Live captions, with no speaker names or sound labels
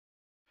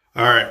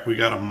All right, we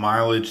got a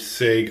mileage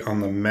SIG on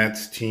the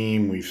Mets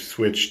team. We've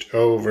switched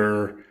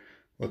over.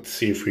 Let's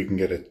see if we can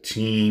get a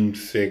team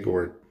SIG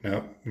or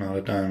nope, not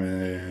a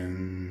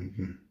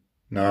diamond,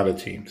 not a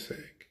team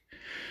SIG.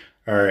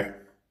 All right,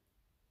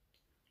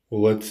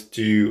 well, let's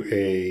do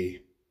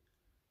a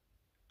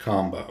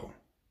combo.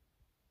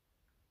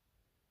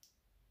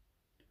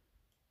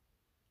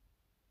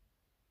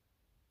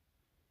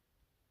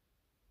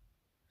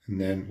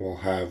 And then we'll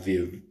have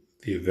the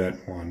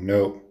event one.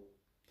 Nope,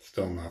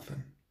 still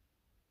nothing.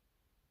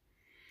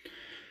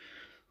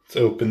 Let's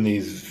open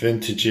these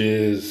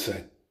vintages.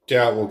 I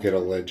doubt we'll get a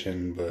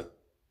legend, but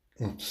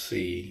let's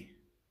see.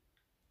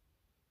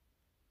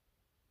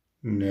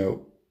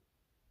 Nope.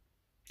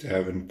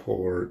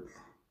 Davenport,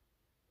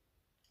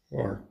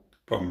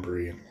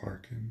 Bunbury, and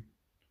Larkin.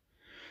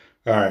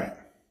 All right.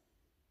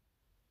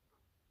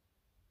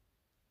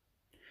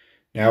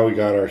 Now we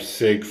got our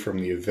SIG from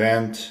the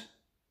event.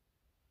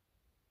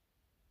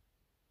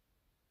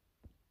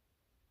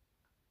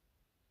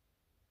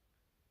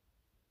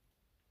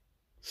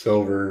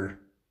 Silver,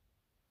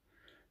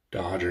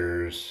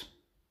 Dodgers,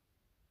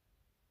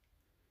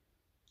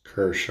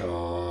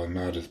 Kershaw,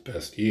 not his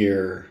best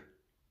year.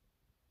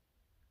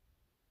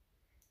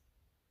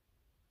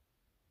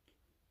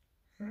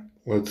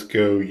 Let's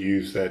go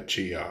use that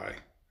GI. All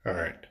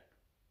right.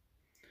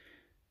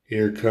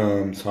 Here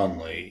comes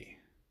Hunley.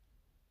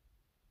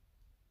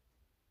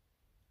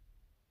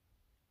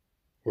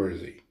 Where is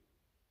he?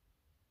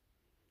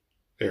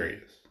 There he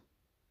is.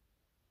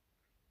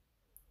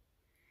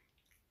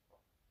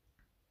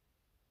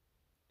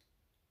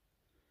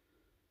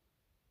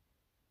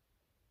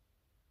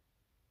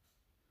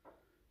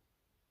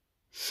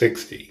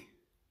 $60.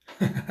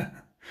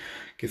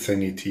 Guess I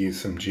need to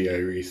use some GI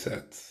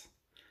resets.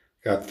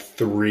 Got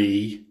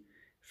 3.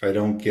 If I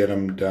don't get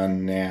them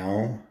done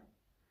now,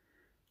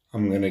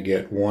 I'm going to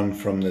get 1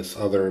 from this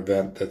other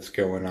event that's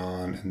going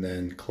on, and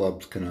then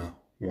Club's going to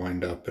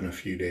wind up in a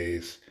few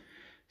days.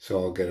 So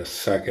I'll get a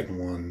second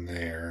one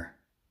there.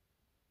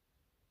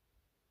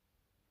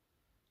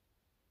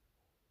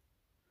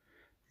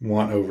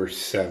 1 over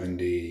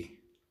 70.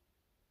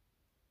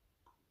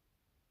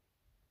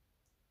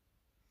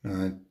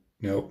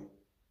 Nope.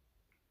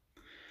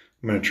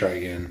 I'm going to try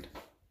again.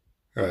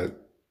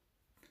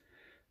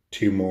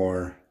 2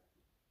 more.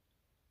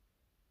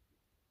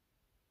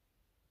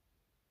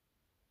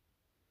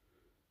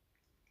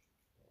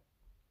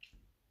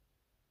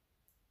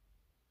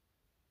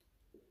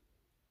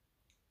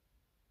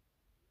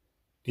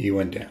 You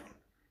went down.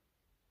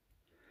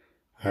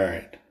 All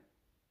right.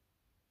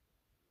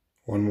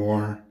 1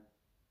 more.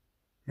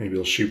 Maybe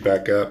he'll shoot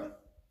back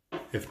up.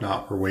 If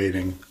not, we're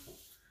waiting.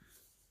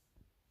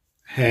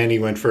 And he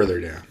went further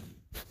down.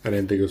 I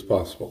didn't think it was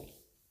possible.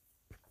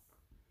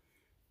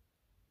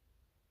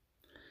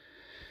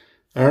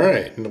 All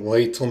right, and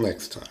wait till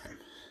next time.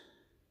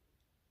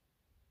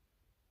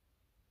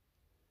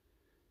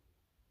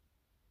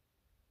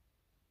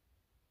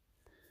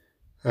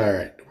 All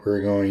right,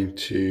 we're going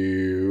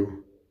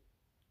to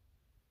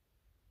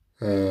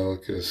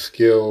look at his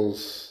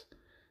skills.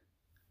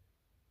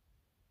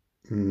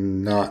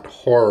 Not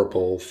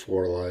horrible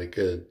for like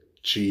a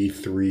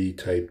G3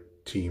 type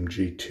team,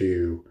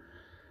 G2,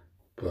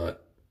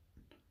 but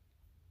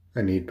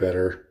I need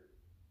better.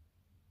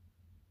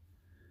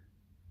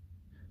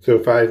 So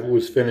if I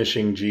was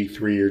finishing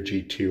G3 or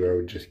G2, I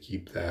would just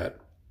keep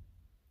that.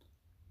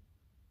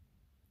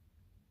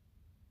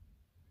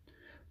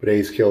 But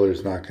Ace Killer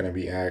is not going to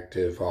be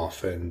active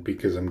often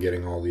because I'm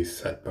getting all these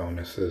set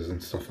bonuses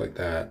and stuff like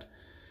that.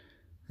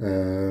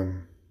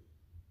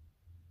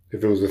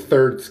 If it was a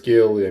third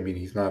skill, I mean,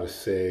 he's not a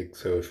SIG,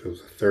 so if it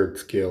was a third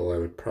skill, I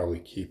would probably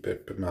keep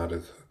it, but not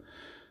as a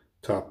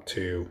top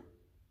 2.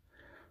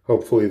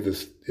 Hopefully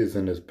this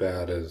isn't as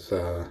bad as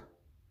the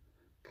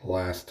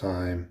last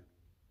time.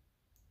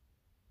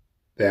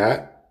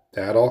 That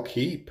I'll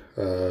keep.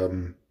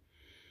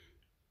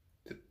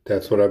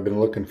 That's what I've been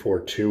looking for.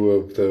 2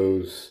 of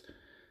those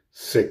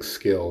 6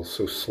 skills.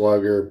 So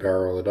slugger,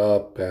 barrel it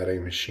up,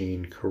 batting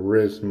machine,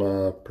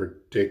 charisma,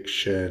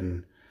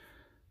 prediction.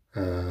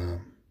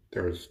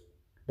 There was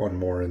 1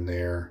 more in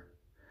there.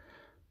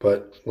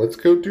 But let's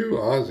go do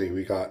Ozzy.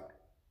 We got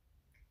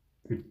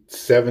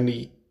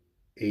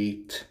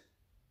 78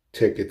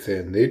 tickets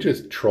in. They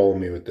just troll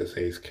me with this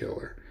Ace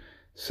Killer.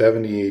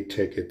 78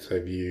 tickets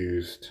I've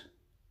used.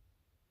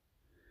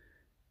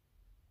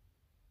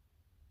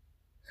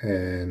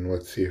 And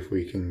let's see if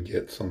we can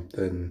get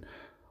something.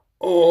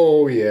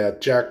 Oh, yeah,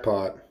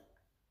 jackpot.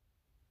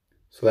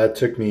 So that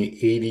took me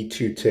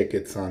 82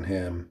 tickets on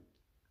him.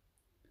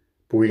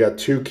 But we got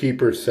 2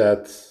 keeper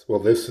sets. Well,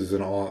 this is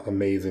an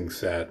amazing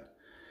set.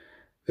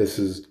 This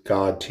is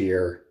God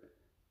tier.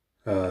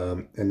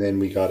 And then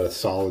we got a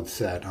solid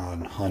set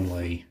on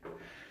Hunley.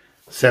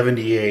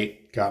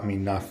 78 got me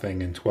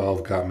nothing, and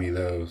 12 got me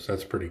those.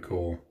 That's pretty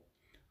cool.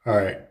 All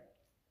right.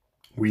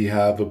 We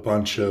have a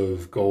bunch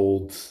of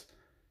golds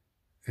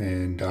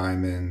and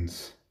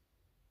diamonds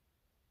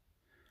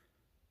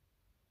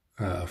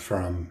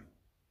from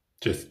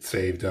just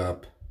saved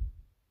up.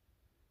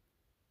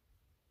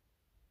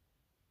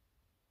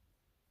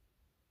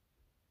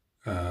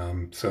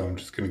 So I'm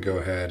just going to go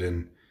ahead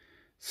and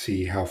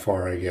see how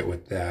far I get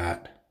with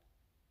that.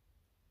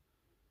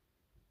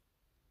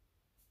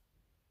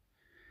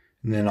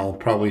 And then I'll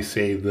probably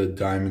save the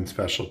Diamond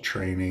Special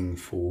Training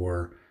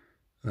for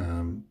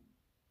um,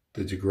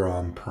 the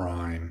DeGrom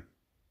Prime.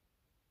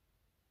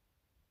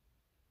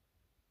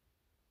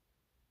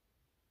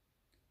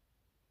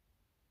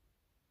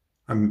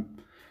 I'm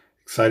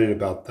excited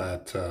about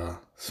that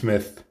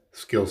Smith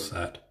skill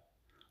set.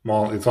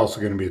 Well, it's also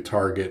going to be a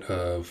target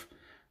of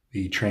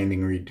the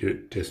training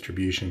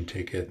redistribution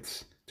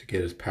tickets to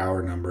get his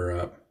power number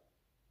up.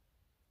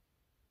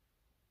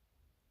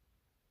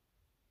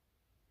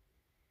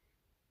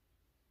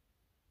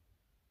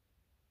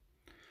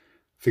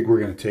 I think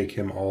we're going to take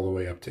him all the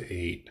way up to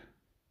 8.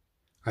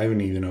 I haven't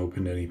even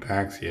opened any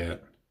packs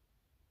yet.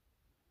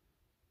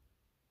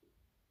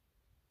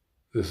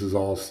 This is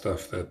all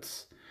stuff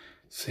that's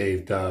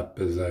saved up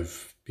as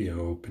I've,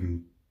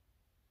 opened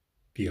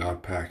the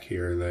odd pack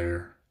here or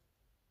there.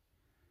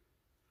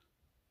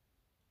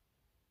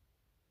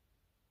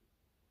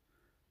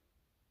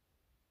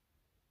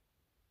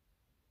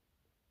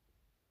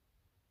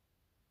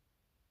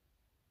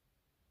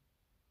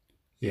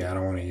 Yeah, I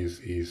don't want to use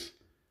these.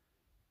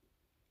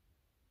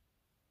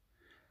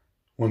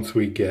 Once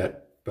we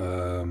get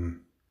the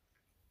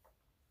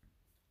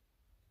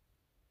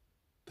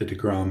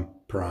DeGrom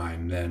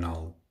Prime, then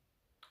I'll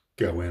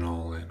go in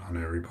all in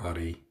on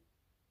everybody.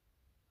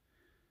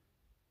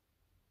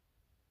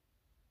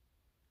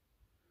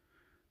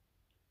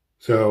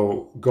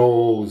 So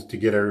goal is to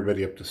get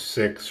everybody up to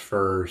 6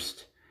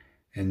 first,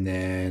 and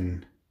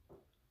then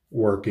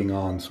working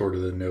on sort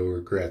of the no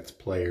regrets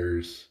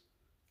players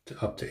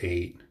to up to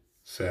 8.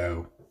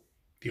 So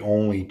the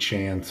only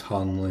chance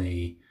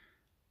Hunley,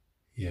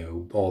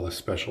 all the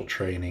special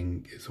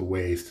training is a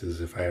waste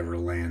is if I ever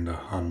land a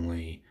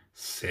Hunley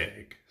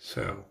Sig.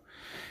 So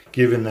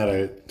given that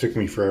it took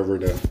me forever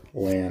to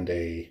land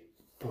a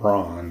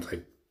bronze,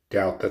 I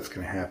doubt that's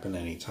going to happen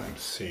anytime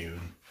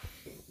soon.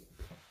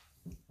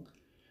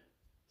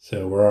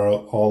 So we're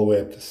all the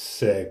way up to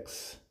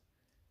 6,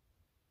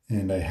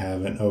 and I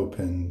haven't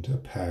opened a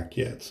pack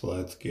yet, so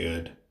that's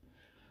good.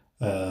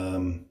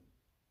 Some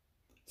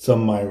of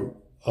my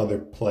other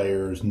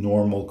players,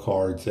 normal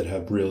cards that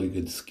have really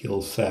good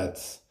skill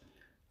sets,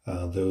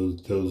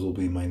 those will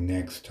be my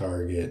next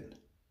target.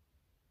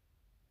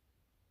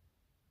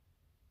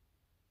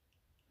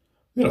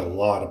 We got a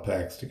lot of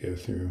packs to go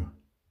through.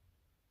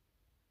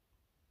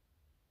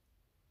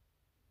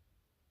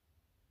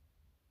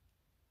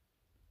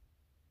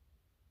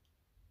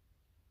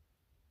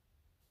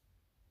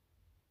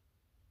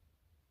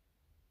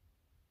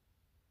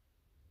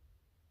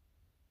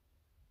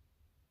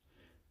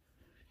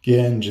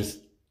 Again, just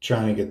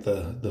trying to get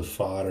the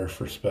fodder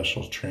for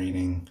special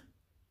training.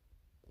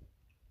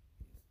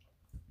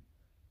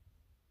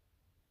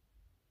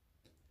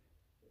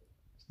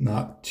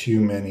 Not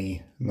too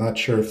many. I'm not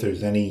sure if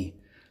there's any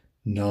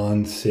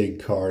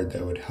non-SIG card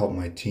that would help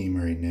my team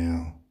right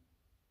now.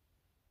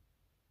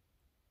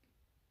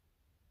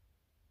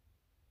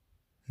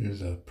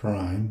 There's a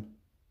Prime.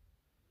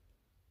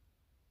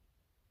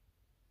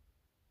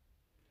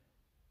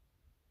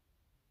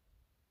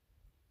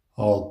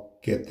 I'll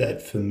get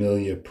that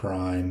Familia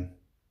Prime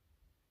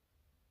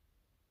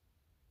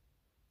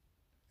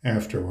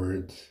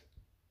afterwards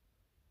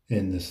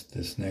in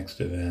this next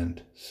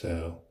event.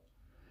 So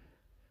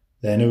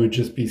then it would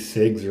just be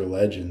SIGs or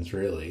Legends,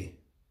 really.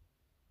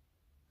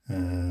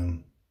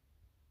 So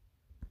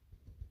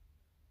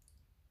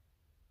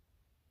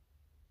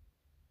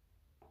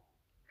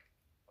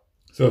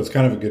it's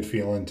kind of a good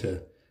feeling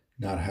to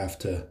not have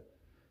to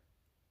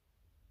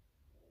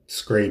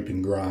scrape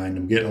and grind.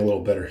 I'm getting a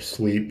little better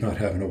sleep, not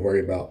having to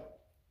worry about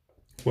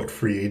what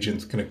free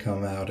agent's going to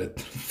come out at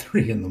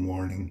 3 in the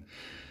morning.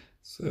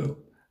 So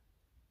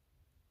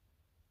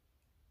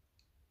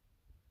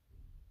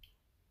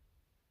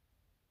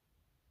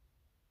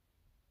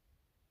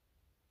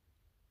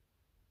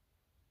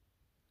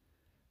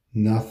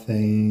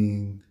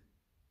nothing,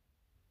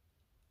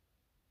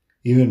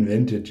 even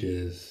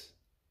vintages.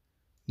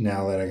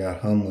 Now that I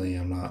got Hunley,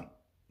 I'm not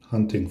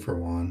hunting for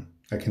one.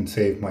 I can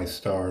save my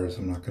stars.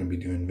 I'm not going to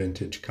be doing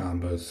vintage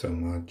combos so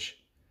much.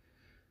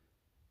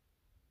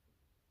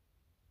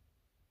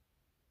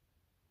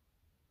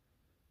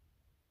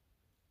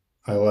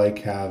 I like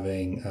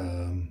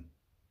having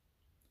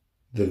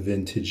the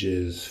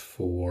vintages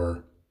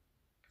for,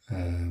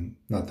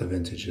 not the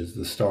vintages,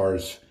 the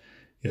stars.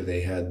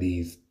 They had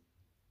these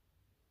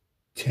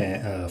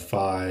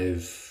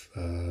 5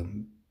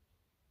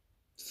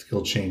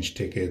 skill change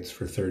tickets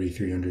for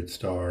 3,300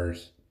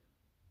 stars.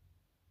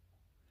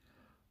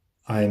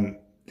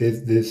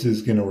 This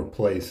is going to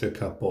replace a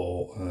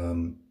couple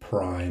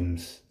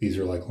primes. These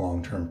are like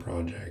long-term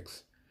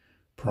projects.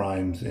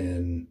 Primes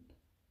in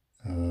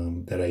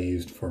that I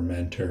used for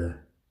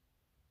Mentor,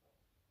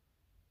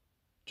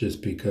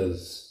 just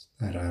because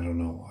I don't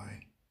know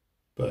why,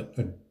 but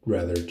I'd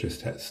rather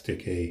just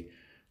stick a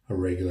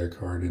regular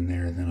card in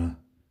there than a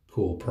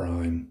cool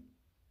prime.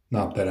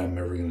 Not that I'm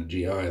ever going to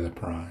GI the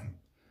prime.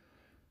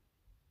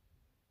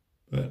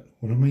 But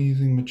what am I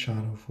using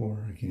Machado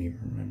for? I can't even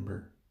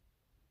remember.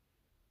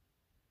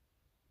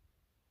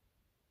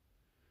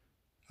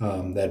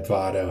 That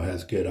Votto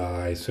has good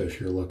eyes, so if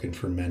you're looking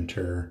for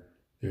mentor,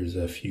 there's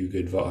a few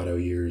good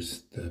Votto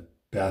years. The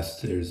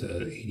best, there's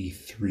a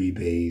 83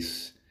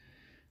 base,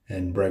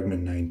 and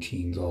Bregman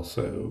 19 is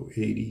also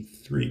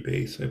 83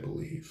 base, I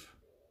believe.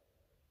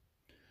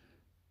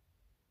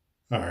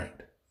 All right,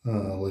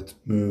 let's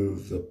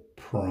move the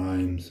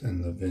primes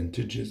and the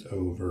vintages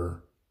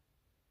over.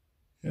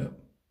 Yep.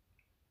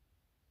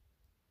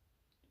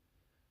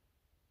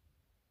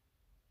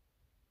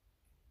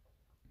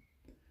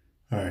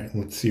 All right,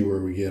 let's see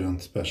where we get on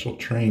special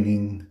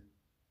training.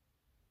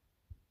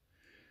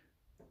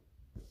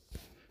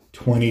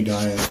 20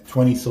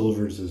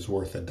 silvers is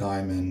worth a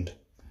diamond.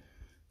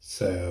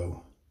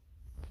 So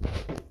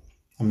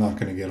I'm not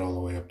going to get all the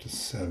way up to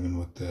 7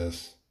 with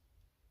this.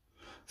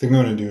 I think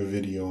I'm going to do a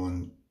video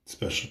on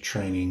special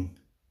training.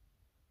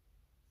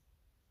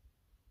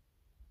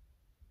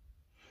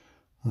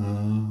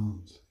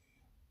 Let's see.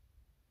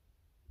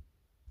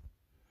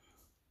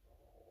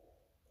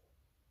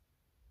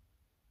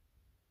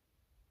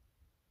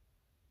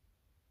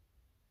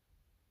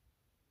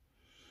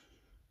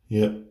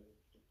 Yep.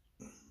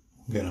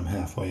 Again, I'm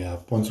halfway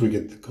up. Once we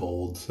get the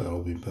golds,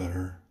 that'll be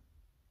better.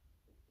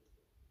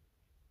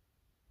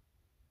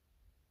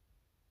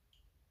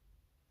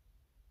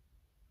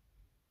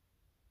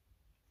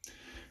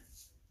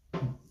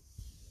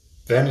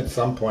 Then at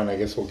some point, I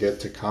guess we'll get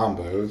to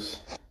combos.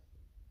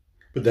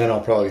 But then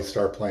I'll probably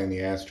start playing the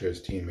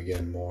Astros team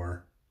again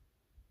more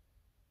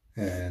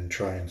and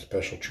try and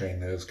special train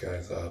those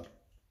guys up.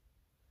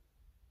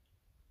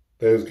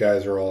 Those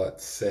guys are all at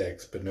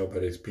 6, but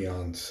nobody's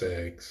beyond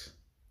 6.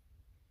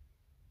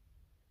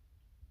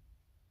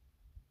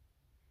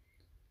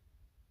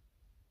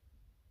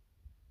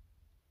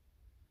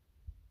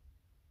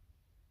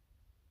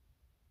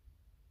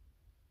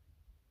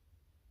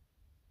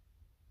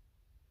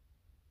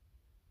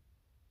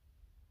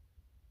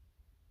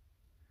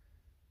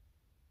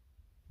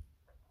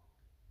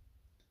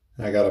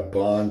 I got a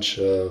bunch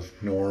of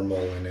normal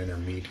and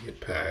intermediate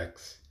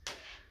packs.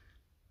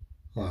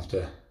 I'll have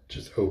to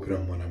just open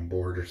them when I'm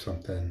bored or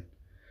something.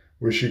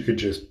 Wish you could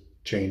just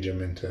change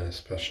them into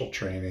special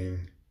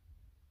training.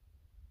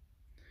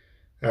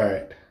 All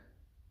right.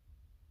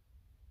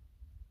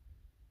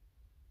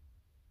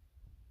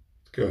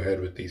 Let's go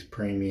ahead with these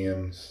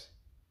premiums.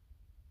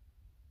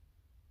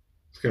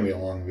 It's going to be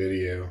a long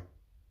video.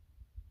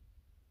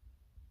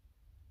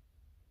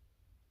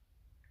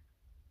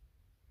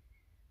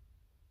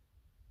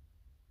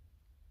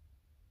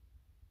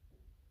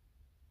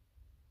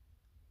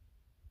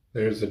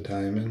 There's a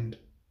diamond.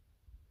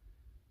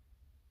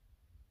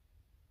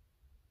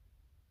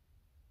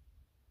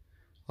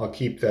 I'll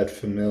keep that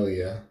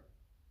Familia.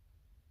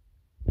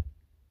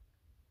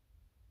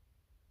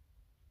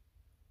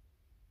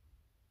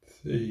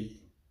 Let's see.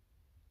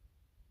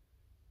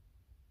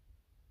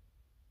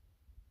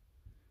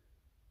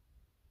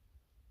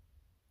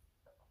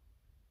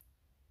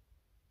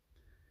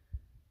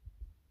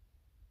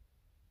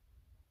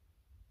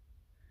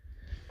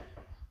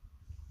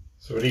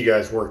 So what are you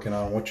guys working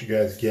on? What you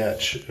guys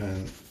get?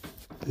 And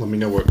let me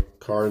know what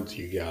cards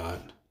you got.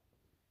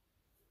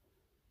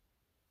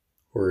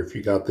 Or if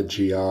you got the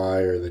GI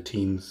or the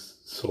Teams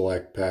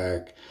Select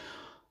pack.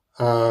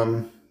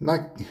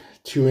 Not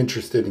too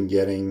interested in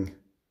getting,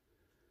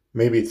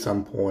 maybe at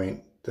some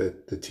point,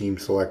 the Team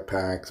Select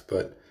packs,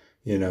 but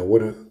you know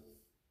what?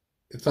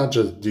 It's not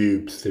just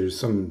dupes. There's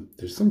some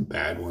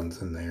bad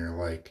ones in there.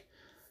 Like,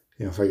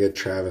 you know, if I get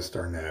Travis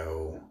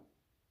d'Arnaud,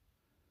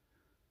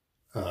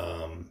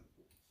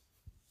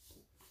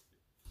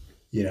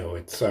 you know,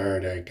 it's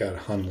hard. I got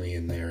Hundley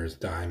in there as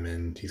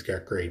diamond. He's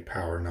got great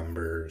power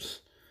numbers.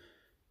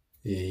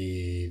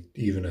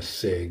 Even a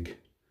Sig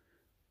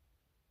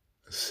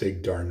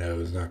d'Arnaud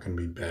is not going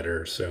to be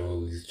better,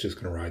 so he's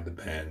just going to ride the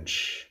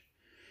bench.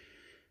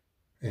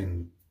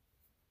 And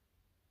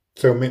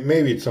so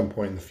maybe at some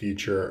point in the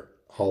future,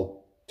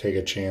 I'll take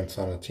a chance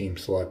on a Team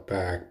Select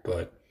pack,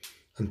 but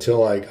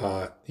until I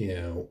got, you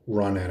know,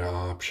 run out of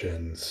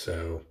options.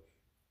 So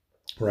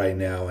right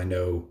now I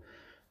know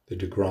the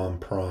DeGrom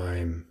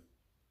Prime,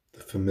 the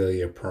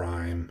Familia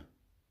Prime.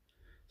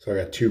 So I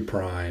got 2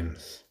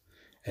 primes.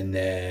 And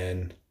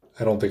then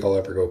I don't think I'll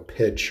ever go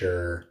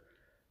pitcher,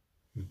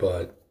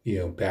 but, you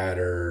know,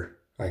 batter,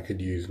 I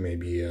could use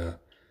maybe a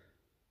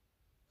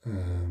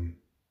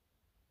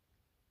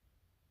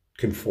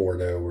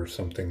Conforto or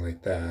something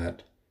like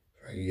that.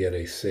 If I could get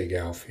a Sig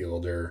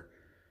outfielder.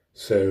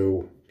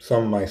 So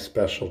some of my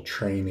special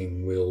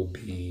training will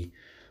be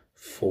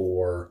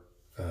for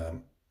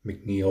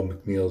McNeil.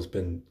 McNeil's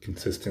been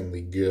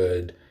consistently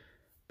good,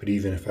 but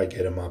even if I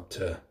get him up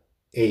to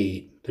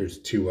 8, there's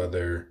 2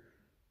 other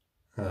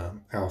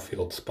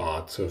outfield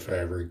spots. So if I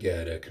ever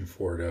get a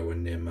Conforto, a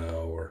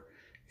Nimmo, or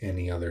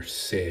any other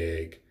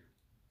Sig,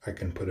 I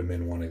can put him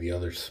in one of the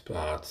other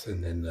spots,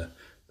 and then the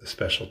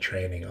special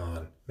training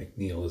on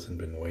McNeil hasn't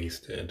been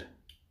wasted.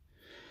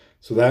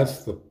 So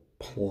that's the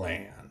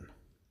plan.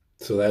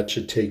 So that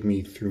should take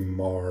me through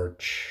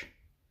March.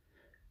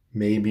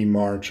 Maybe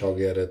March I'll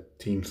get a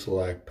Team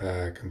Select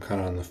pack. I'm kind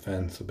of on the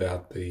fence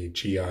about the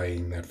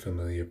GIing that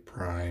Familia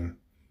Prime.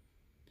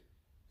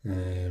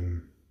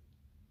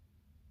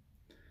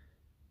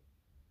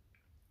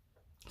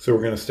 So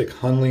we're going to stick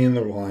Hundley in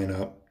the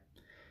lineup.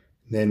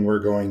 Then we're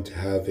going to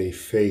have a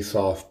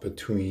face-off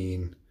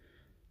between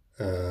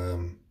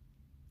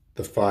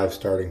the 5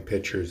 starting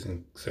pitchers,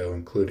 and so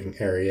including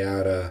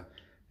Arrieta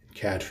and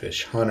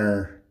Catfish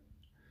Hunter.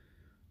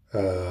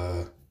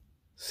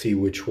 See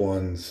which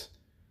one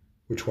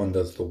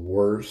does the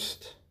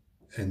worst,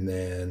 and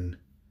then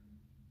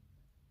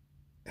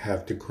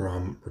have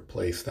DeGrom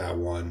replace that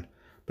one.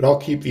 But I'll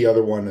keep the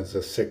other one as a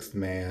 6th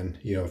man.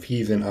 If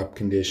he's in up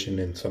condition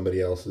and somebody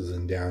else is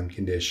in down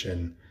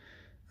condition,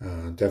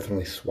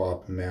 definitely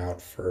swap him out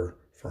for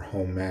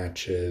home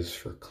matches,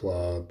 for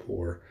club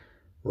or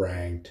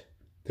ranked.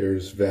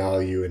 There's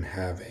value in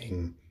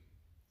having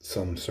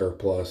some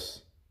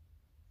surplus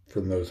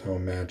from those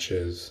home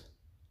matches.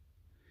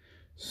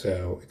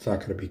 So it's not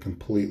going to be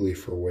completely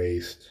for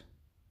waste.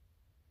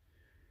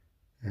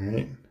 All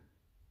right,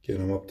 get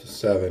them up to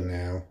 7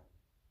 now.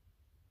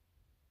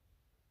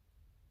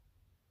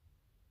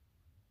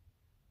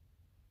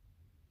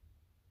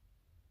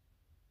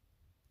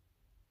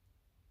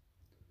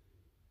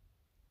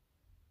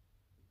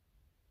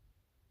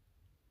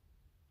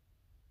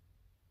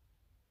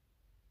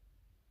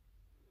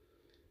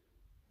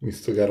 We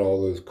still got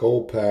all those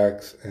gold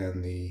packs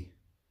and the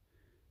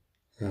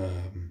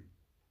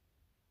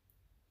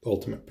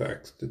ultimate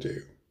packs to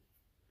do.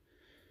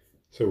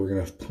 So we're going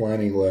to have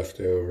plenty left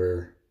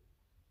over.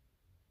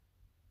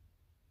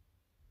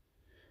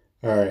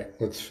 All right,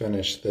 let's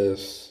finish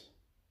this.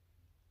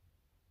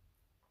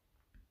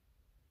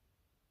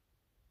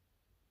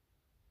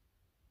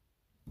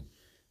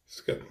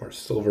 It's got more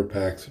silver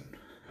packs and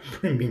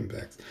premium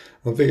packs. I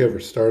don't think I ever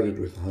started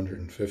with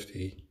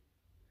 150.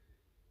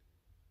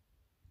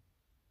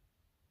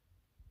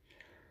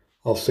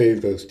 I'll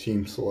save those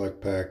Team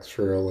Select packs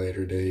for a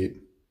later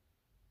date.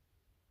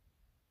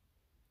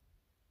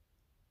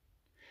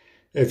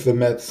 If the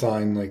Mets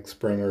sign like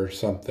Springer or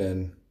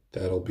something,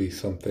 that'll be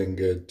something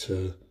good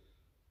to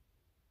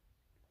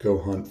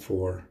go hunt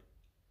for.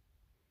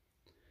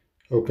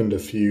 Opened a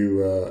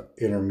few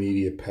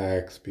intermediate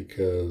packs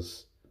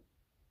because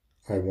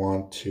I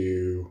want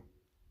to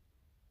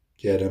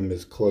get him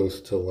as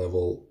close to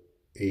level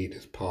 8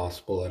 as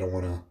possible. I don't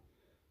want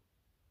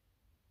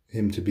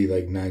him to be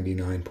like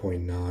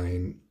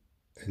 99.9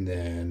 and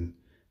then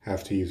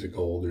have to use a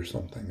gold or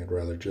something. I'd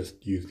rather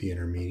just use the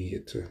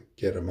intermediate to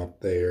get him up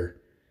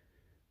there.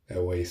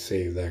 That way,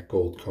 save that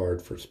gold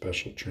card for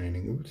special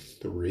training. Ooh,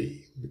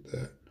 3. Look at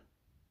that.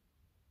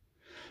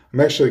 I'm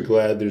actually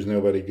glad there's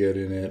nobody good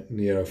in it.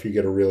 If you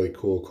get a really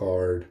cool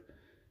card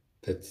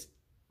that's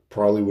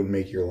probably wouldn't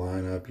make your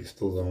lineup, you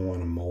still don't want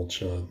to mulch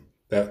them.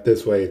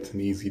 This way, it's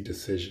an easy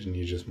decision.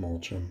 You just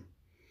mulch them.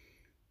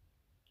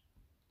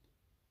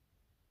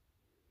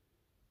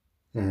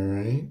 All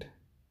right.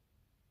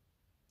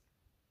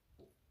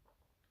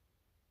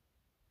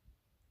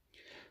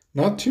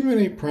 Not too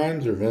many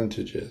primes or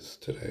vintages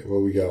today.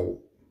 Well, we got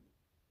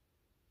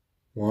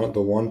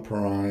the one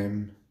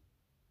prime.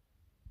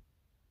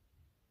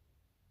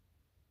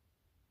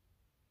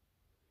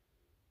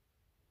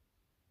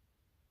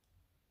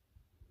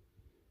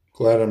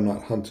 Glad I'm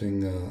not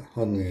hunting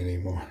Hundley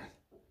anymore.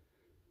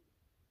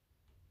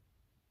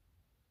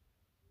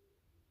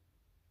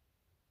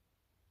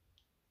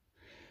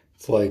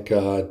 It's like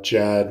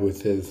Jad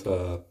with his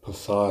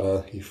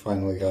Posada. He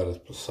finally got his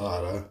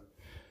Posada.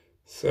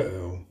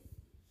 So,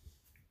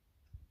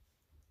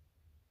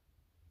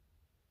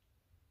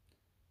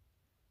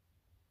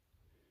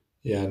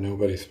 yeah,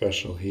 nobody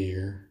special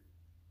here.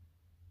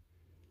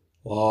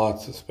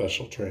 Lots of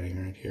special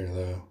training right here,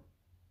 though.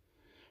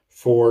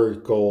 4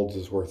 golds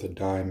is worth a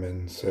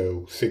diamond,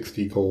 so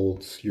 60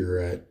 golds, you're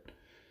at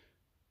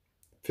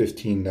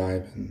 15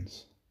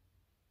 diamonds.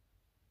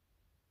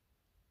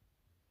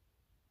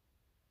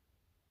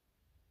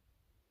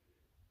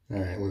 All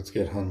right, let's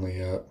get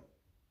Hundley up.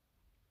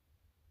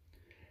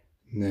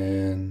 And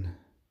then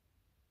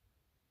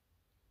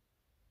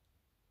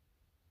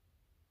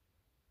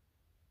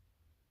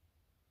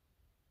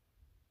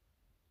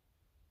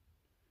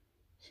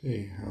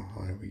see how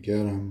high we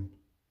get him.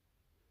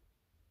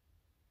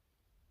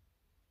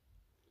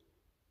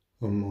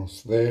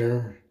 Almost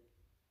there.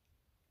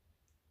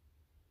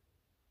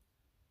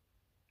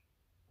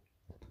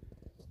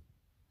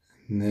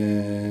 And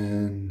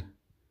then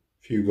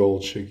a few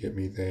gold should get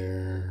me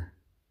there.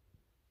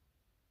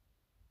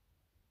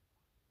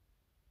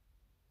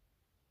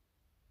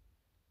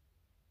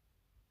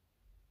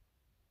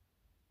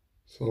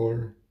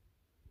 Silver.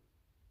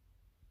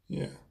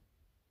 Yeah.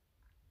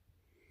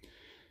 I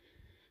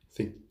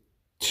think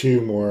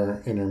 2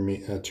 more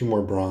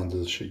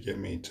bronzes should get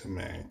me to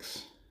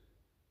max.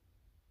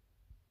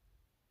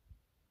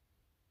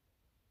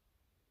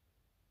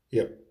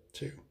 Yep,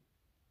 2.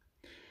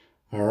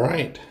 All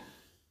right.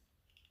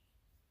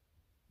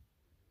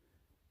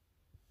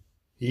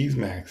 He's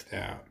maxed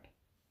out.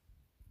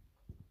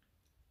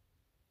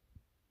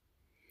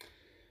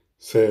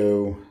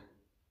 So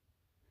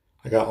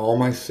I got all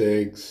my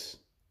SIGs.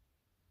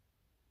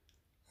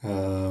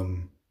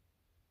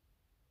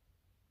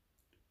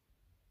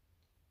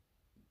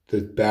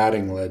 The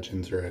batting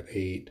legends are at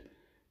 8.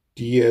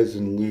 Diaz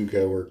and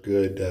Lugo are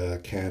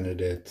good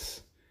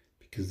candidates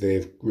because they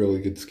have really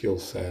good skill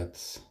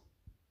sets.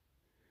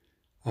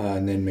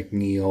 And then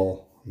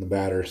McNeil on the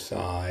batter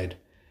side.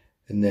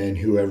 And then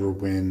whoever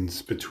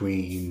wins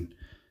between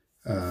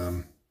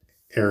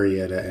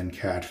Arrieta and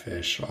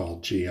Catfish, all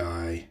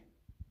GI.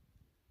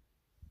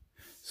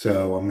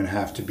 So I'm going to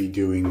have to be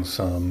doing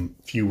some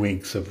few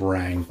weeks of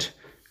ranked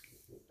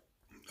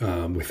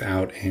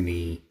without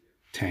any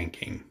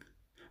tanking.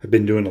 I've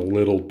been doing a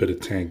little bit of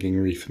tanking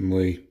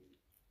recently,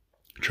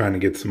 trying to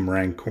get some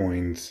rank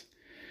coins.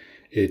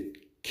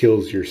 It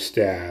kills your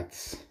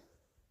stats.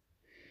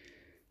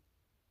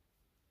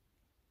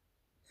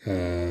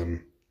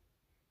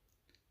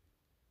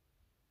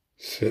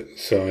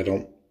 So I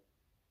don't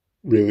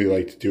really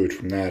like to do it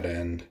from that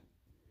end.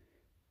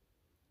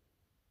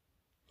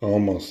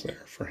 Almost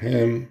there for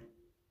him.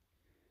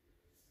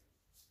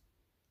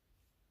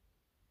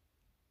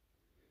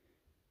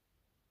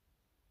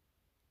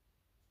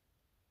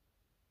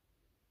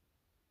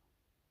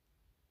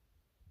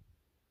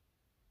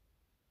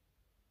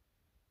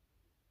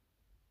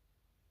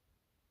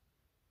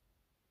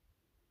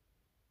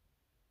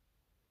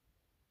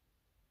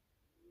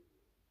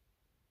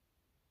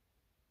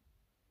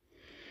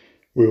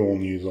 We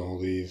won't use all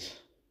these.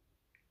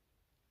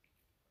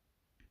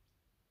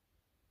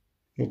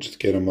 We'll just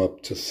get him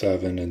up to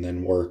 7 and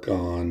then work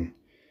on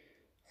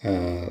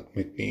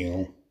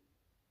McNeil.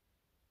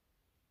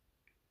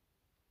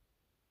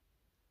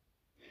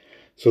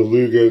 So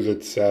Lugo's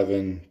at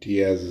 7.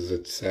 Diaz is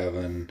at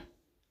 7.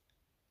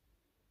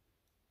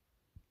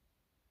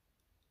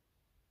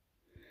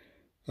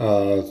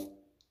 Granderson,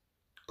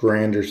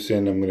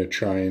 I'm going to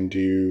try and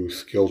do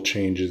skill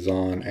changes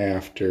on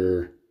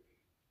after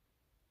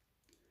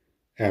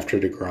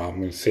DeGrom. I'm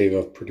going to save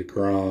up for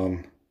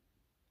DeGrom.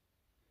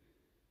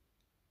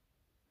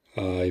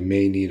 I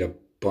may need a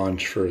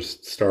bunch for a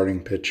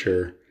starting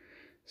pitcher.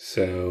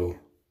 So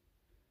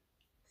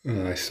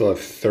I still have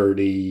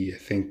 30, I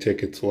think,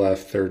 tickets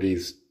left.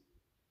 30's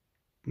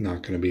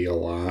not going to be a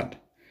lot.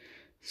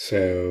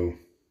 So,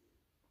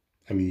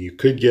 I mean, you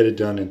could get it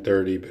done in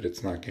 30, but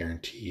it's not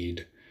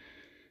guaranteed.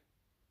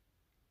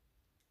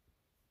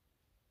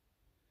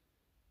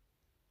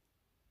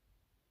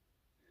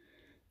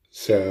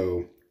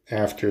 So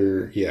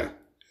after,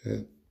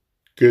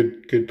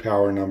 good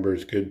power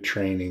numbers, good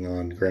training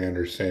on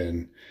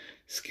Granderson.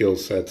 Skill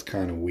set's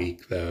kind of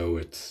weak though.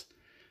 It's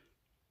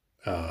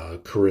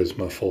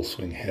charisma, full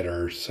swing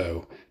hitter,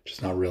 so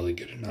just not really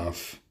good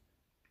enough.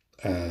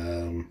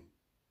 But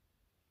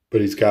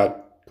he's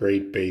got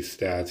great base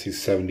stats.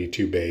 He's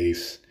 72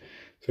 base,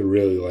 so I'd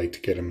really like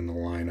to get him in the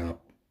lineup.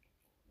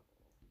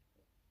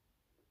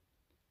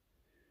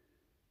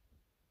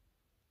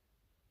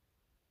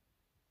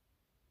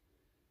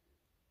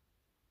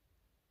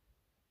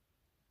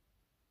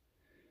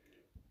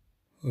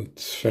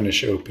 Let's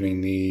finish opening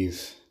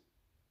these.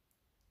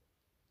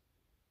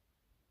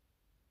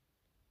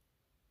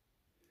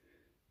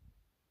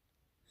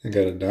 I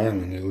got a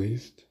diamond at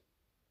least.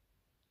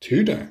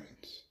 2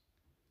 diamonds.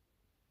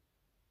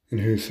 And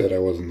who said I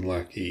wasn't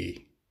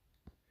lucky?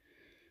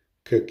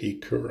 Cookie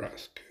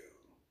Carrasco.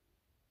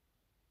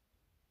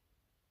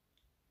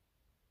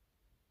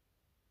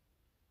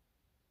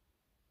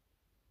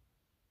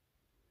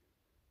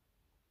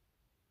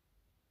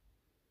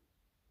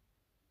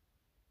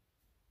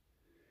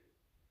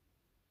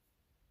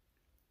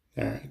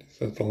 Alright, is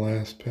that the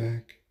last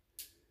pack?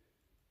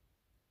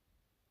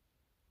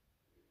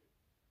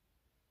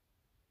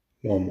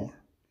 One more.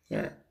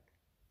 Alright.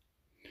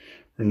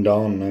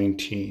 Rendon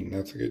 19.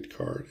 That's a good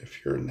card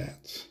if you're a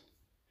Nets.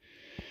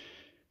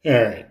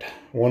 Alright,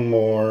 one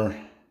more.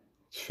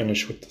 Let's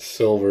finish with the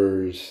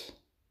silvers.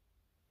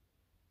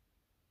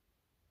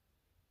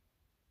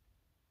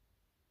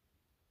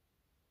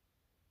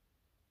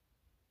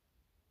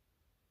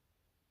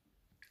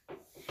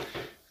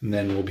 And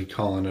then we'll be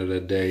calling it a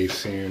day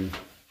soon.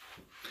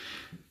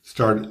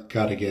 Got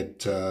to get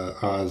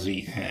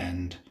Ozzy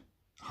and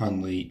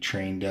Hunley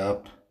trained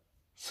up.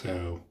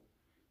 So,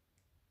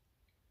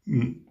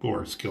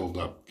 or skilled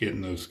up,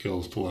 getting those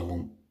skills to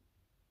level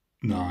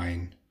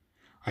 9.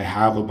 I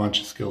have a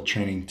bunch of skill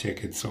training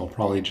tickets, so I'll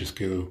probably just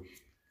go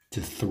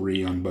to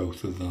 3 on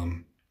both of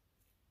them.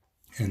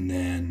 And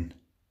then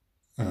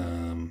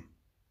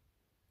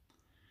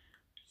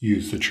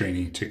use the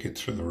training tickets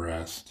for the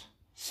rest.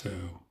 So,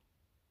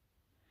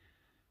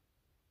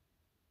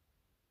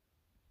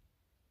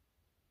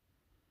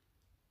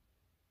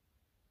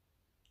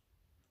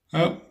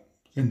 oh,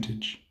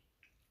 vintage.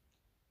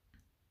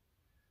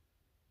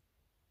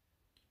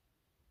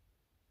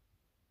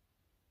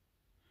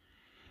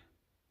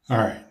 All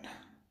right,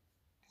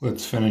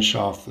 let's finish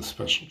off the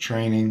special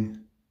training.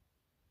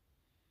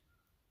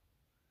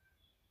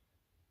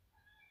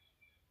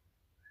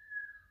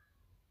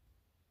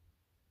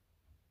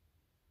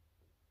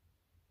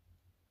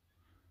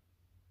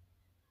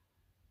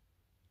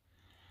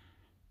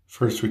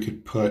 First, we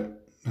could put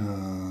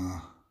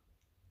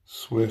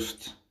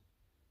Swift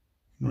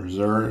in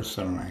reserve,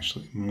 so I don't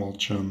actually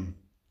mulch him.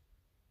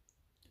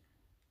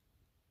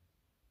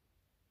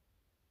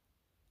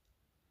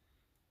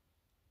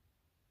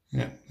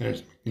 Yeah,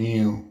 there's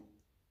McNeil.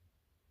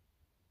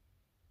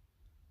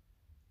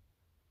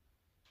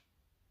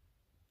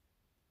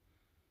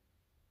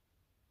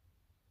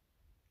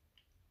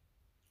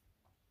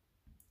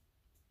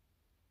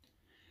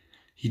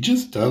 He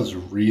just does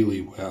really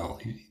well.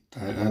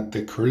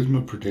 The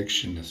charisma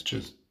prediction is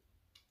just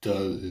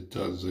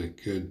does a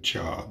good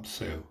job.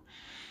 So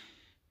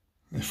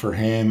for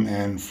him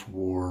and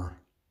for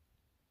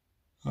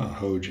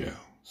Hojo.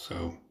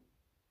 So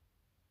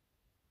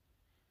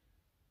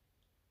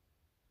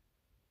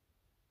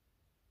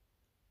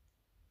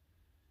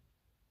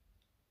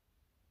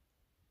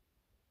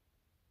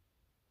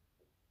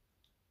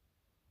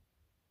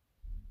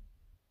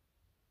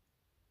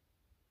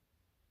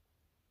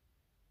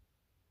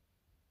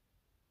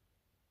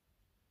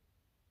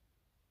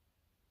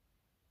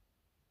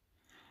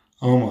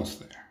almost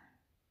there.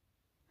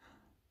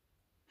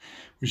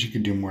 Wish you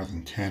could do more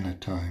than 10 at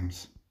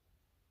times.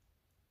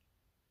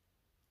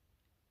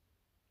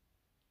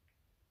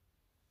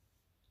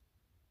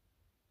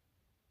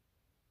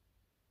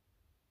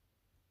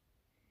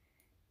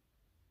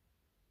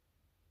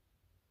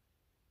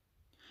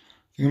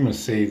 I think I'm going to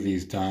save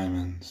these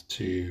diamonds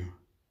too.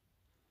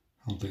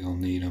 I don't think I'll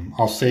need them.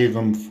 I'll save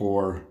them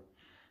for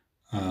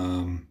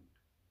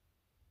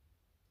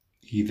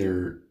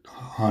either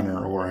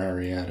Hunter or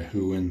Arietta,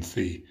 who wins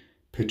the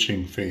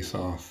pitching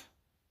face-off,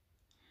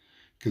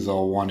 because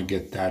I'll want to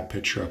get that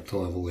pitcher up to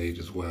level 8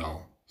 as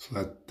well.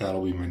 So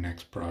that'll be my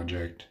next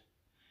project.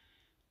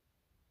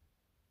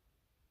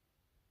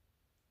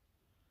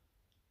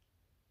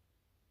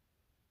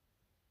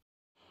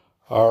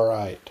 All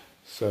right,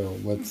 so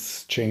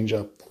let's change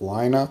up the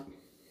lineup.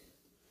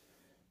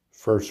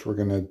 First, we're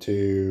going to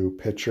do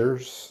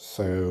pitchers.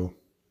 So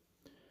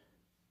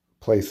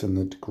placing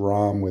the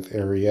DeGrom with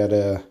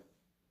Arietta.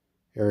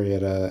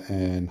 Arietta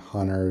and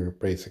Hunter are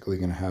basically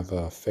going to have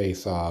a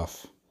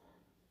face-off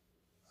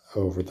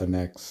over the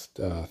next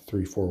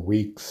 3-4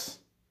 weeks.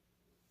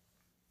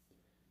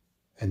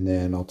 And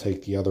then I'll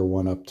take the other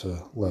one up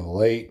to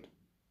level 8.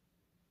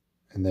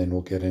 And then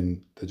we'll get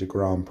in the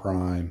DeGrom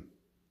Prime.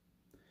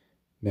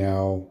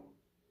 Now,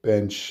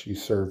 bench, you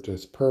served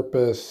its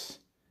purpose.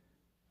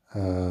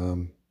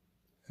 And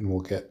we'll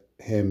get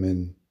him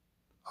and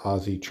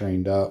Ozzy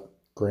trained up.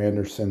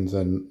 Granderson's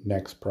a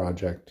next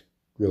project.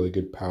 Really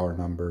good power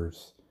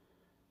numbers.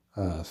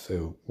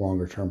 So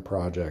longer term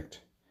project.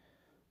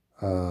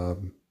 But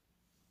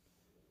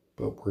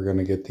we're going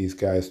to get these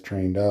guys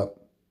trained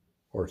up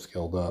or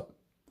skilled up.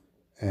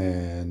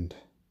 And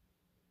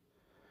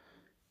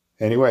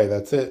anyway,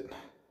 that's it.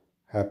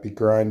 Happy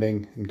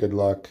grinding and good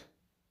luck.